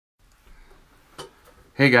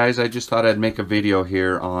Hey guys, I just thought I'd make a video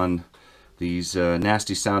here on these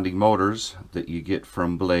nasty sounding motors that you get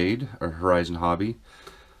from Blade or Horizon Hobby.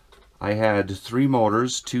 I had 3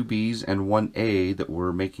 motors, 2 Bs and 1 A, that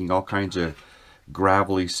were making all kinds of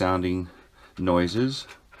gravelly sounding noises.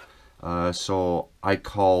 So I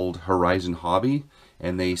called Horizon Hobby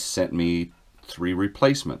and they sent me 3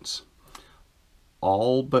 replacements.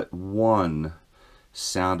 All but one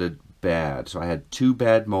sounded bad. So I had 2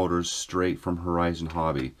 bad motors straight from Horizon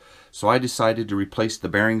Hobby. So I decided to replace the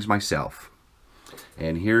bearings myself.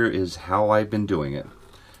 And here is how I've been doing it.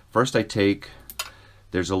 First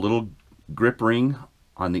there's a little grip ring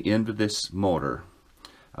on the end of this motor.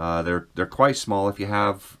 They're quite small. If you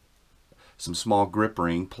have some small grip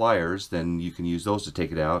ring pliers, then you can use those to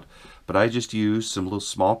take it out. But I just used some little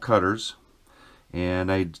small cutters,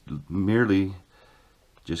 and I merely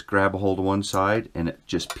just grab a hold of one side and it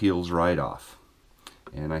just peels right off.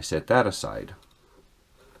 And I set that aside.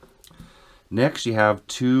 Next you have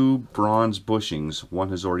 2 bronze bushings. One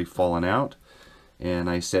has already fallen out, and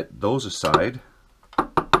I set those aside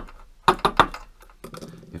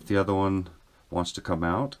if the other one wants to come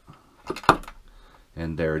out.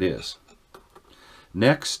 And there it is.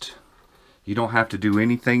 Next, you don't have to do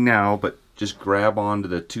anything now, but just grab onto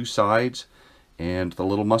the 2 sides, and the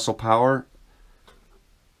little muscle power,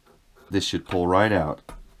 this should pull right out.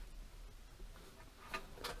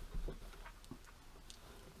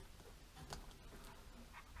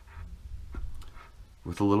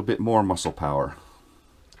 With a little bit more muscle power.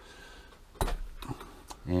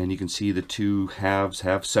 And you can see the 2 halves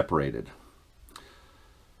have separated.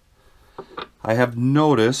 I have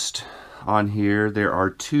noticed on here there are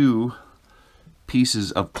 2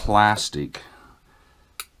 pieces of plastic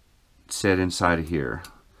set inside of here.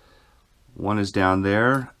 One is down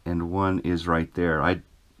there and one is right there.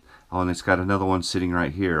 Oh, and it's got another one sitting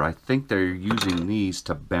right here. I think they're using these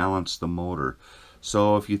to balance the motor.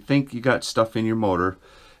 So if you think you got stuff in your motor,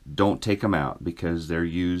 don't take them out, because they're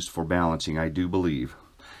used for balancing, I do believe.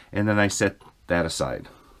 And then I set that aside.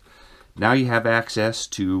 Now you have access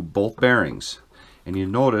to both bearings, and you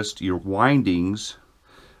noticed your windings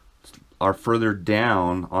are further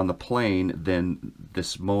down on the plane than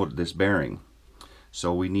this bearing.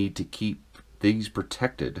 So we need to keep these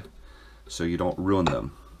protected so you don't ruin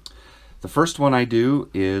them. The first one I do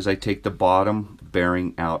is I take the bottom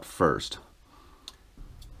bearing out first.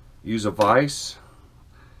 Use a vise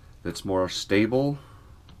that's more stable.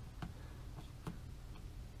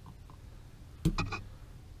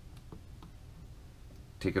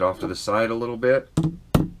 Take it off to the side a little bit.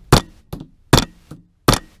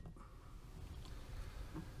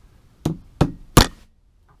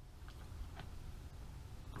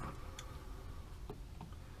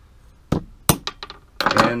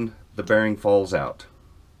 And the bearing falls out.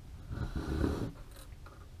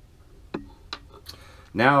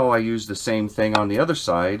 Now I use the same thing on the other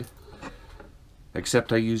side,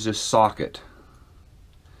 except I use this socket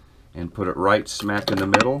and put it right smack in the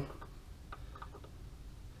middle.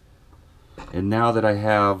 And now that I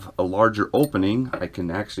have a larger opening, I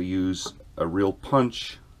can actually use a real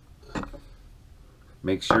punch.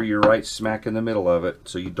 Make sure you're right smack in the middle of it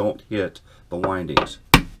so you don't hit the windings.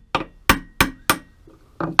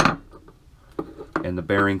 And the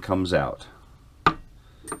bearing comes out.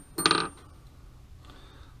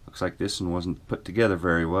 Looks like this one wasn't put together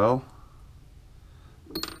very well.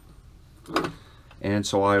 And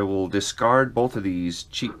so I will discard both of these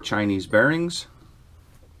cheap Chinese bearings.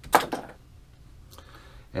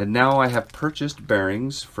 And now I have purchased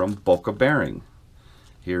bearings from Boca Bearing.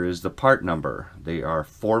 Here is the part number. They are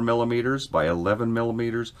 4mm by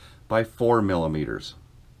 11mm by 4mm.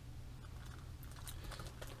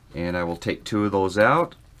 And I will take 2 of those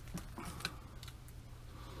out.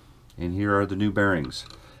 And here are the new bearings.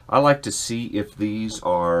 I like to see if these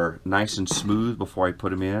are nice and smooth before I put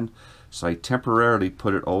them in. So I temporarily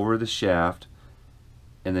put it over the shaft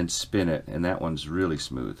and then spin it. And that one's really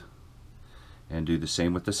smooth. And do the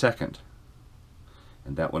same with the second.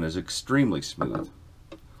 And that one is extremely smooth.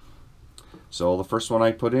 So the first one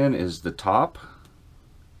I put in is the top.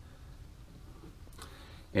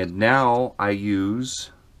 And now I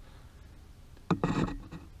use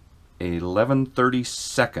a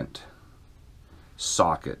 11/32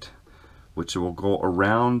 socket, which will go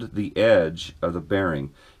around the edge of the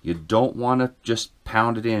bearing. You don't want to just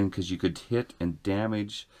pound it in, because you could hit and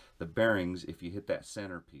damage the bearings if you hit that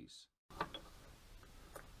center piece.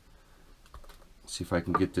 See if I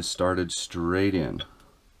can get this started straight in.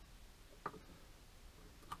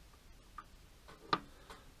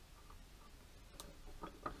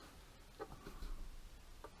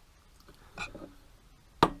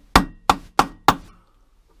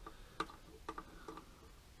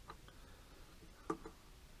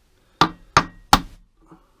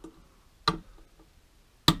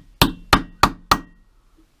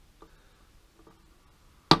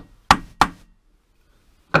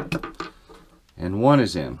 and one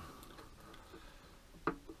is in.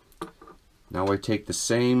 Now I take the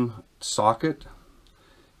same socket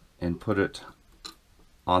and put it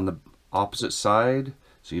on the opposite side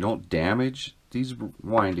so you don't damage these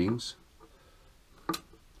windings.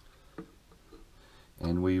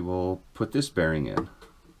 And we will put this bearing in.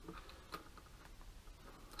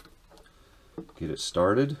 Get it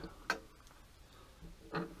started.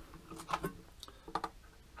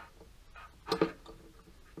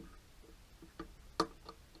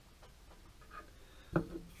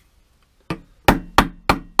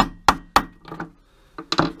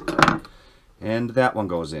 And that one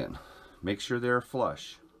goes in. Make sure they're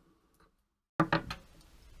flush.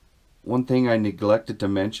 One thing I neglected to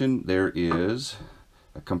mention, there is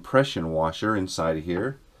a compression washer inside of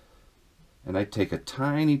here. And I take a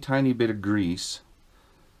tiny bit of grease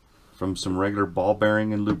from some regular ball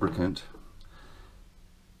bearing and lubricant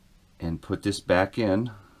and put this back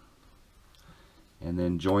in, and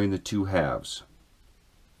then join the two halves.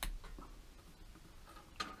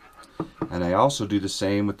 And I also do the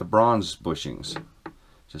same with the bronze bushings.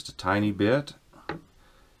 Just a tiny bit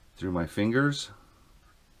through my fingers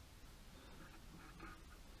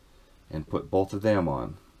and put both of them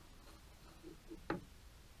on.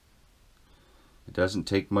 It doesn't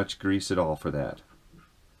take much grease at all for that.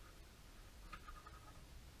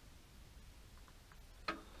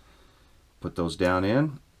 Put those down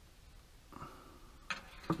in.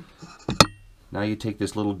 Now you take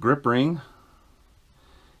this little grip ring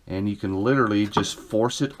and you can literally just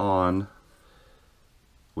force it on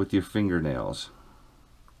with your fingernails.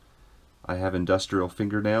 I have industrial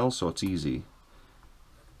fingernails, so it's easy.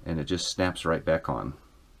 And it just snaps right back on.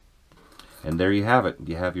 And there you have it.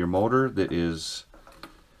 You have your motor that is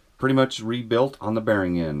pretty much rebuilt on the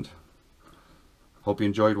bearing end. Hope you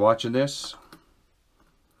enjoyed watching this,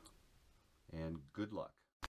 and good luck.